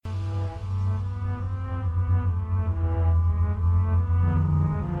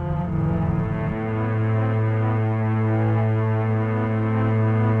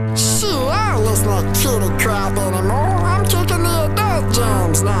that kitty crap anymore. I'm kicking the adult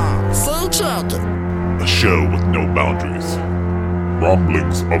jams now. See, check it. A show with no boundaries.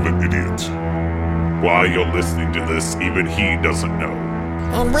 Rumblings of an idiot. Why you're listening to this, even he doesn't know.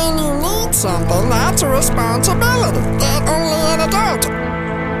 And when you need something, that's a responsibility that only an adult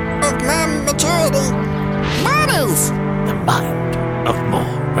of my maturity bodies. The mind of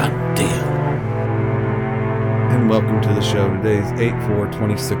Morandia. And welcome to the show. Today's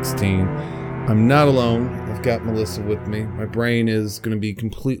 8/4/2016. I'm not alone. I've got Melissa with me. My brain is going to be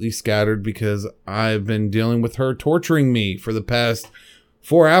completely scattered because I've been dealing with her torturing me for the past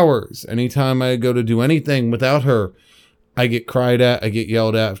 4 hours. Anytime I go to do anything without her, I get cried at, I get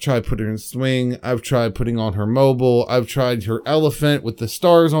yelled at. I've tried putting her in swing. I've tried putting on her mobile. I've tried her elephant with the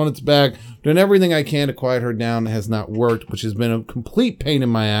stars on its back. Done everything I can to quiet her down. It has not worked, which has been a complete pain in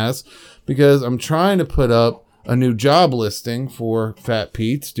my ass because I'm trying to put up a new job listing for Fat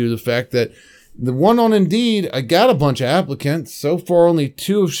Pete's due to the fact that the one on Indeed, I got a bunch of applicants. So far, only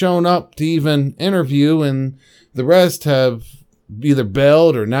 2 have shown up to even interview, and the rest have either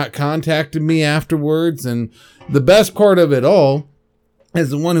bailed or not contacted me afterwards. And the best part of it all is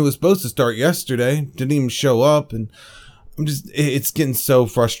the one who was supposed to start yesterday didn't even show up. And it's getting so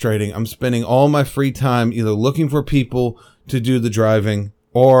frustrating. I'm spending all my free time either looking for people to do the driving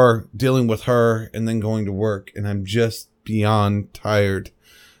or dealing with her and then going to work. And I'm just beyond tired.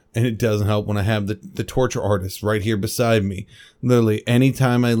 And it doesn't help when I have the torture artist right here beside me. Literally,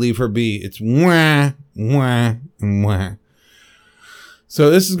 anytime I leave her be, it's wah, wah, wah. So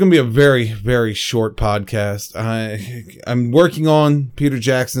this is going to be a very, very short podcast. I'm working on Peter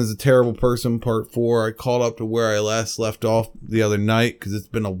Jackson is a Terrible Person, Part 4. I caught up to where I last left off the other night because it's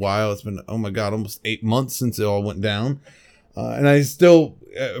been a while. It's been, oh my God, almost 8 months since it all went down. And I still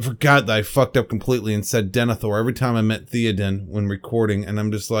forgot that I fucked up completely and said Denethor every time I met Theoden when recording. And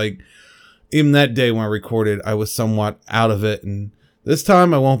I'm just like, even that day when I recorded, I was somewhat out of it. And this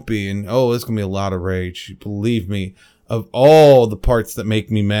time I won't be. And oh, it's going to be a lot of rage. Believe me, of all the parts that make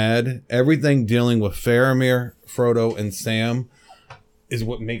me mad, everything dealing with Faramir, Frodo, and Sam is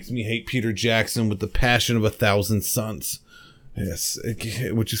what makes me hate Peter Jackson with the passion of 1,000 suns. Yes,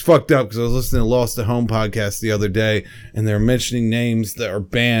 which is fucked up because I was listening to Lost at Home podcast the other day and they're mentioning names that are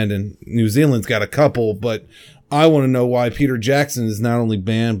banned, and New Zealand's got a couple, but I want to know why Peter Jackson is not only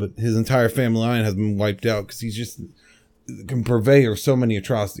banned, but his entire family line has been wiped out because he's just can purveyor of so many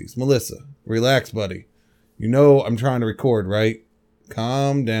atrocities. Melissa, relax, buddy. You know I'm trying to record, right?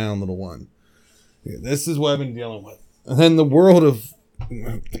 Calm down, little one. Yeah, this is what I've been dealing with. And then the world of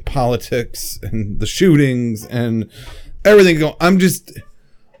politics and the shootings and everything going. I'm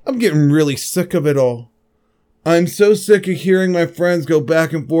getting really sick of it all. I'm so sick of hearing my friends go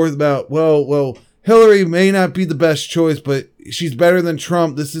back and forth about, well, Hillary may not be the best choice, but she's better than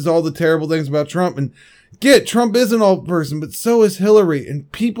Trump. This is all the terrible things about Trump. And Trump is an old person, but so is Hillary.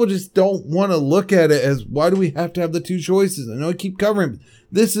 And people just don't want to look at it as, why do we have to have the 2 choices? I know I keep covering, but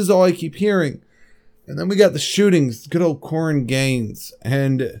this is all I keep hearing. And then we got the shootings, good old Corin Gaines.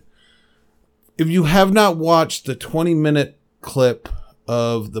 And if you have not watched the 20-minute clip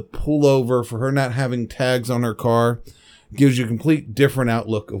of the pullover for her not having tags on her car, it gives you a complete different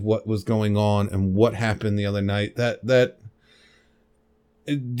outlook of what was going on and what happened the other night. That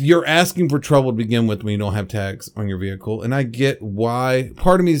you're asking for trouble to begin with when you don't have tags on your vehicle. And I get why.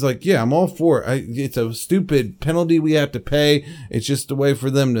 Part of me is like, yeah, I'm all for it. It's a stupid penalty we have to pay. It's just a way for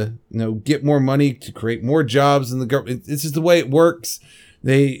them to, get more money to create more jobs in the government. It's just the way it works.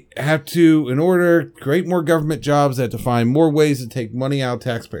 They have to, in order to create more government jobs, they have to find more ways to take money out of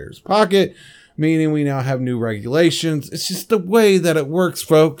taxpayers' pocket, meaning we now have new regulations. It's just the way that it works,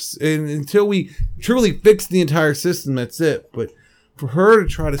 folks. And until we truly fix the entire system, that's it. But for her to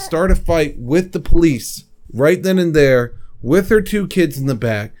try to start a fight with the police right then and there, with her 2 kids in the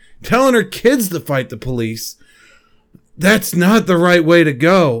back, telling her kids to fight the police, that's not the right way to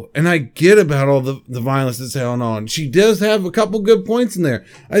go. And I get about all the violence that's going on. She does have a couple good points in there.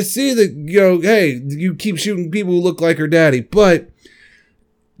 I see that, hey, you keep shooting people who look like her daddy. But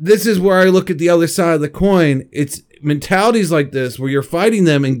this is where I look at the other side of the coin. It's mentalities like this where you're fighting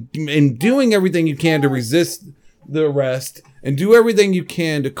them and doing everything you can to resist the arrest and do everything you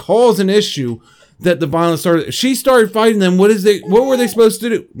can to cause an issue that the violence started. If she started fighting them, what were they supposed to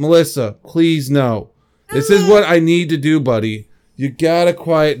do? Melissa, please no. This is what I need to do, buddy. You gotta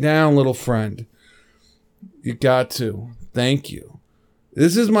quiet down, little friend. You got to. Thank you.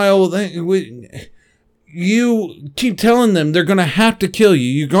 This is my old thing. You keep telling them they're gonna have to kill you.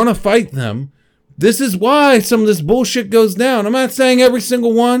 You're gonna fight them. This is why some of this bullshit goes down. I'm not saying every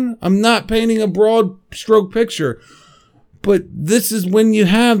single one. I'm not painting a broad stroke picture. But this is when you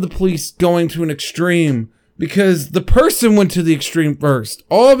have the police going to an extreme, because the person went to the extreme first.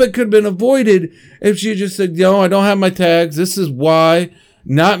 All of it could have been avoided if she just said, I don't have my tags. This is why.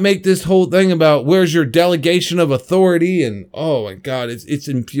 Not make this whole thing about where's your delegation of authority. And oh my God, it's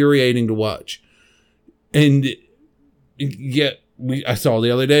infuriating to watch. And yet I saw the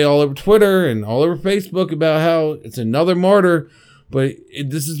other day all over Twitter and all over Facebook about how it's another martyr. But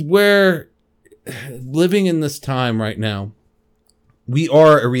this is where, living in this time right now, we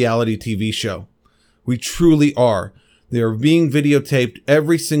are a reality TV show. We truly are. They are being videotaped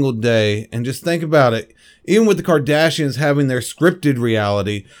every single day. And just think about it. Even with the Kardashians having their scripted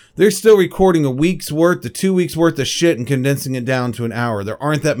reality, they're still recording a week's worth to 2 weeks worth of shit and condensing it down to an hour. There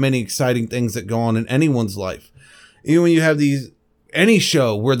aren't that many exciting things that go on in anyone's life. Even when you have any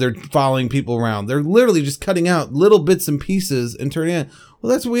show where they're following people around, they're literally just cutting out little bits and pieces and turning it in.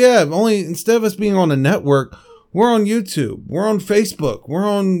 Well, that's what we have. Only instead of us being on a network, we're on YouTube, we're on Facebook, we're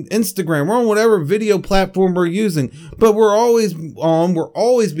on Instagram, we're on whatever video platform we're using. But we're always on, we're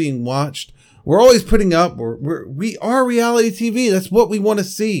always being watched. We're always putting up, we are reality TV. That's what we want to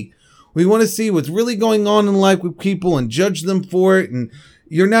see. We want to see what's really going on in life with people and judge them for it. And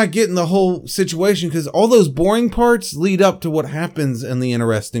you're not getting the whole situation because all those boring parts lead up to what happens in the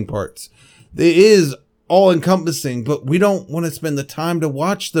interesting parts. It is all encompassing, but we don't want to spend the time to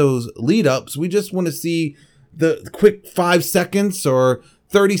watch those lead ups. We just want to see the quick 5 seconds or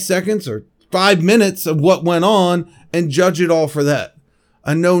 30 seconds or 5 minutes of what went on and judge it all for that.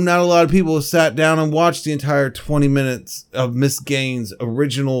 I know not a lot of people have sat down and watched the entire 20 minutes of Miss Gaines'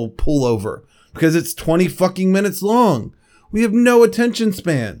 original pullover because it's 20 fucking minutes long. We have no attention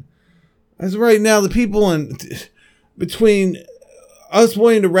span. As right now, the people between us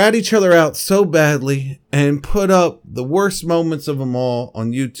wanting to rat each other out so badly and put up the worst moments of them all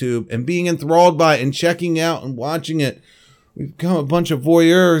on YouTube and being enthralled by it and checking out and watching it, we've become a bunch of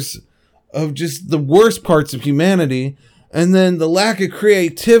voyeurs of just the worst parts of humanity. And then the lack of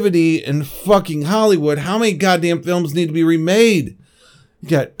creativity in fucking Hollywood. How many goddamn films need to be remade? You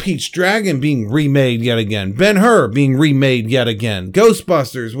got Peach Dragon being remade yet again. Ben-Hur being remade yet again.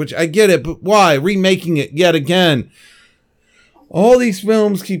 Ghostbusters, which I get it, but why? Remaking it yet again. All these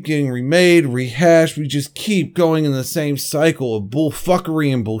films keep getting remade, rehashed. We just keep going in the same cycle of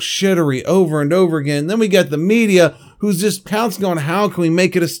bullfuckery and bullshittery over and over again. Then we got the media who's just pouncing on how can we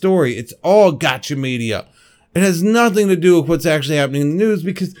make it a story. It's all gotcha media. It has nothing to do with what's actually happening in the news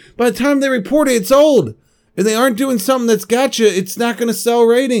because by the time they report it, it's old. If they aren't doing something that's gotcha, it's not going to sell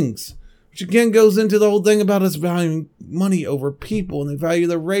ratings. Which again goes into the whole thing about us valuing money over people, and they value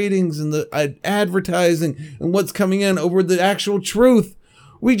the ratings and the advertising and what's coming in over the actual truth.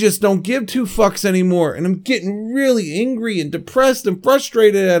 We just don't give two fucks anymore. And I'm getting really angry and depressed and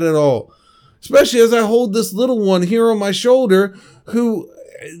frustrated at it all. Especially as I hold this little one here on my shoulder who...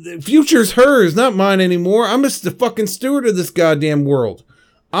 the future's hers, not mine anymore. I'm just the fucking steward of this goddamn world.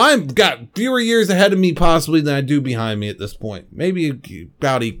 I've got fewer years ahead of me possibly than I do behind me at this point. Maybe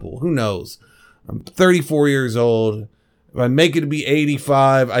about equal. Who knows? I'm 34 years old. If I make it to be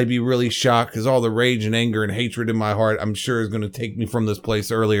 85, I'd be really shocked because all the rage and anger and hatred in my heart, I'm sure is going to take me from this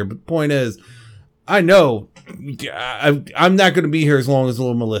place earlier. But the point is, I know I'm not going to be here as long as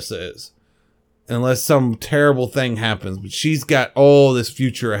little Melissa is. Unless some terrible thing happens. But she's got all this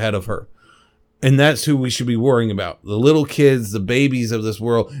future ahead of her. And that's who we should be worrying about. The little kids, the babies of this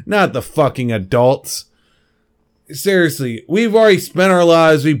world. Not the fucking adults. Seriously, we've already spent our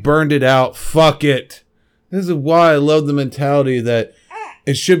lives. We burned it out. Fuck it. This is why I love the mentality that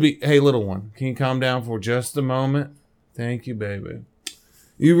it should be... Hey, little one, can you calm down for just a moment? Thank you, baby.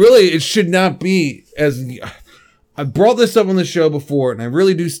 It should not be as... I brought this up on the show before, and I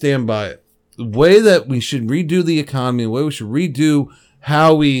really do stand by it. The way that we should redo the economy, the way we should redo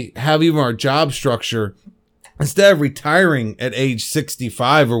how we have even our job structure, instead of retiring at age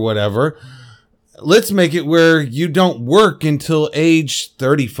 65 or whatever, let's make it where you don't work until age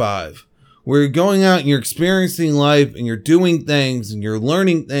 35, where you're going out and you're experiencing life and you're doing things and you're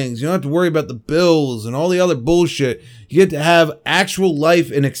learning things. You don't have to worry about the bills and all the other bullshit. You get to have actual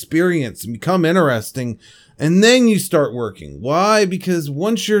life and experience and become interesting. And then you start working. Why? Because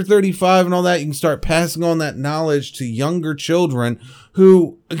once you're 35 and all that, you can start passing on that knowledge to younger children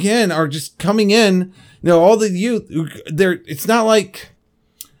who, again, are just coming in. You know, all the youth, it's not like,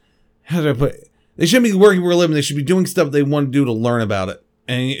 how do I put it? They shouldn't be working for a living. They should be doing stuff they want to do to learn about it.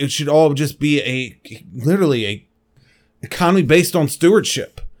 And it should all just be literally a economy based on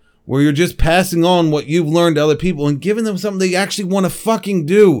stewardship, where you're just passing on what you've learned to other people and giving them something they actually want to fucking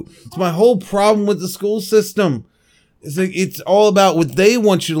do. It's my whole problem with the school system. It's like it's all about what they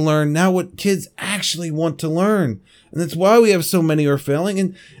want you to learn, not what kids actually want to learn. And that's why we have so many who are failing.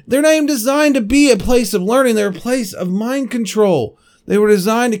 And they're not even designed to be a place of learning. They're a place of mind control. They were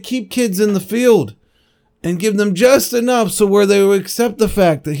designed to keep kids in the field and give them just enough so where they would accept the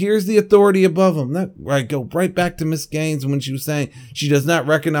fact that here's the authority above them. That I go right back to Miss Gaines when she was saying she does not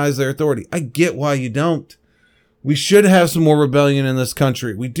recognize their authority. I get why you don't. We should have some more rebellion in this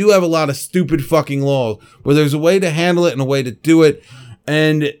country. We do have a lot of stupid fucking laws, but there's a way to handle it and a way to do it.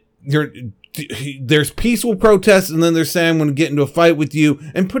 And there's peaceful protests, and then there's saying I'm going to get into a fight with you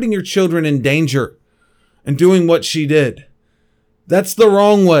and putting your children in danger and doing what she did. That's the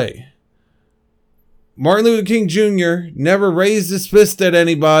wrong way. Martin Luther King Jr. never raised his fist at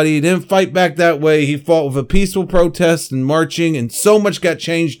anybody. He didn't fight back that way. He fought with a peaceful protest and marching, and so much got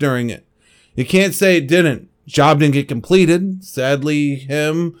changed during it. You can't say it didn't. Job didn't get completed. Sadly,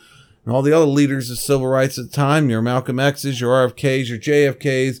 him and all the other leaders of civil rights at the time, your Malcolm X's, your RFKs, your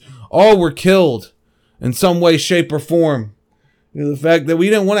JFKs, all were killed in some way, shape, or form. The fact that we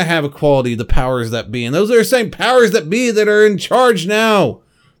didn't want to have equality, the powers that be. And those are the same powers that be that are in charge now.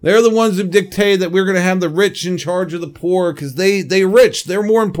 They're the ones who dictate that we're going to have the rich in charge of the poor because they're rich. They're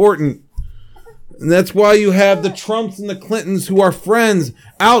more important. And that's why you have the Trumps and the Clintons who are friends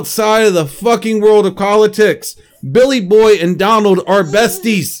outside of the fucking world of politics. Billy Boy and Donald are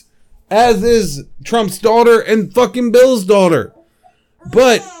besties, as is Trump's daughter and fucking Bill's daughter.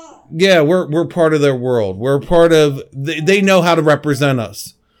 But yeah, we're part of their world. We're part of, they know how to represent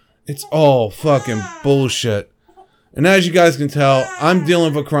us. It's all fucking bullshit. And as you guys can tell, I'm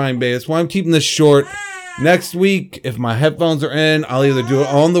dealing with a crying baby. That's why I'm keeping this short. Next week, if my headphones are in, I'll either do it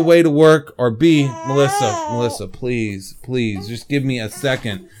on the way to work or B, Melissa, please, just give me a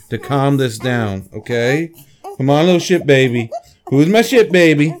second to calm this down, okay? Come on, little shit baby. Who's my shit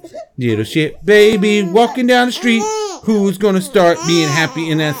baby? Little shit baby walking down the street. Who's gonna start being happy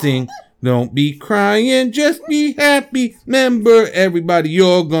in that thing? Don't be crying, just be happy. Remember, everybody,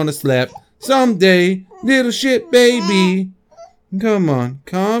 you're gonna slap someday. Little shit baby. Come on,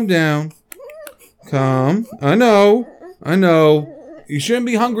 calm down. Calm. I know. You shouldn't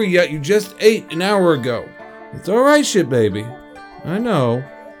be hungry yet. You just ate an hour ago. It's all right, shit baby. I know.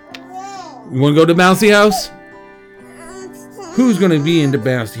 You want to go to Bouncy House? Who's going to be in the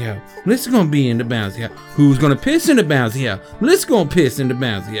Bouncy House? Melissa's going to be in the Bouncy House. Who's going to piss in the Bouncy House? Melissa's going to piss in the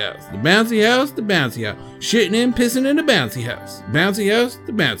Bouncy House. The Bouncy House, the Bouncy House. Shitting and pissing in the Bouncy House. Bouncy House,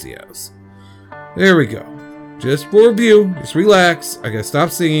 the Bouncy House. There we go. Just for review, just relax. I gotta stop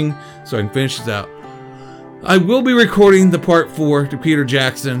singing so I can finish this out. I will be recording the part 4 to Peter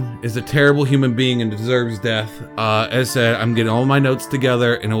Jackson is a terrible human being and deserves death. As I said, I'm getting all my notes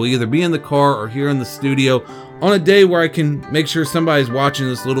together and it will either be in the car or here in the studio on a day where I can make sure somebody's watching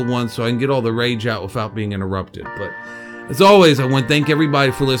this little one so I can get all the rage out without being interrupted. But as always, I want to thank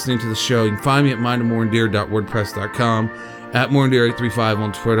everybody for listening to the show. You can find me at mindofmoreanddear.wordpress.com, at moreanddear835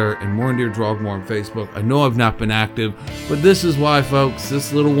 on Twitter, and moreanddeardrogmore on Facebook. I know I've not been active, but this is why, folks.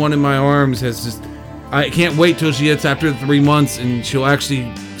 This little one in my arms has just... I can't wait till she gets after 3 months and she'll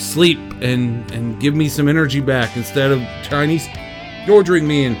actually sleep and give me some energy back instead of Chinese ordering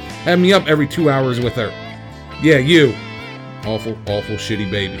me and having me up every 2 hours with her. Yeah, you. Awful, shitty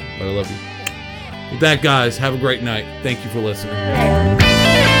baby. But I love you. With that, guys, have a great night. Thank you for listening.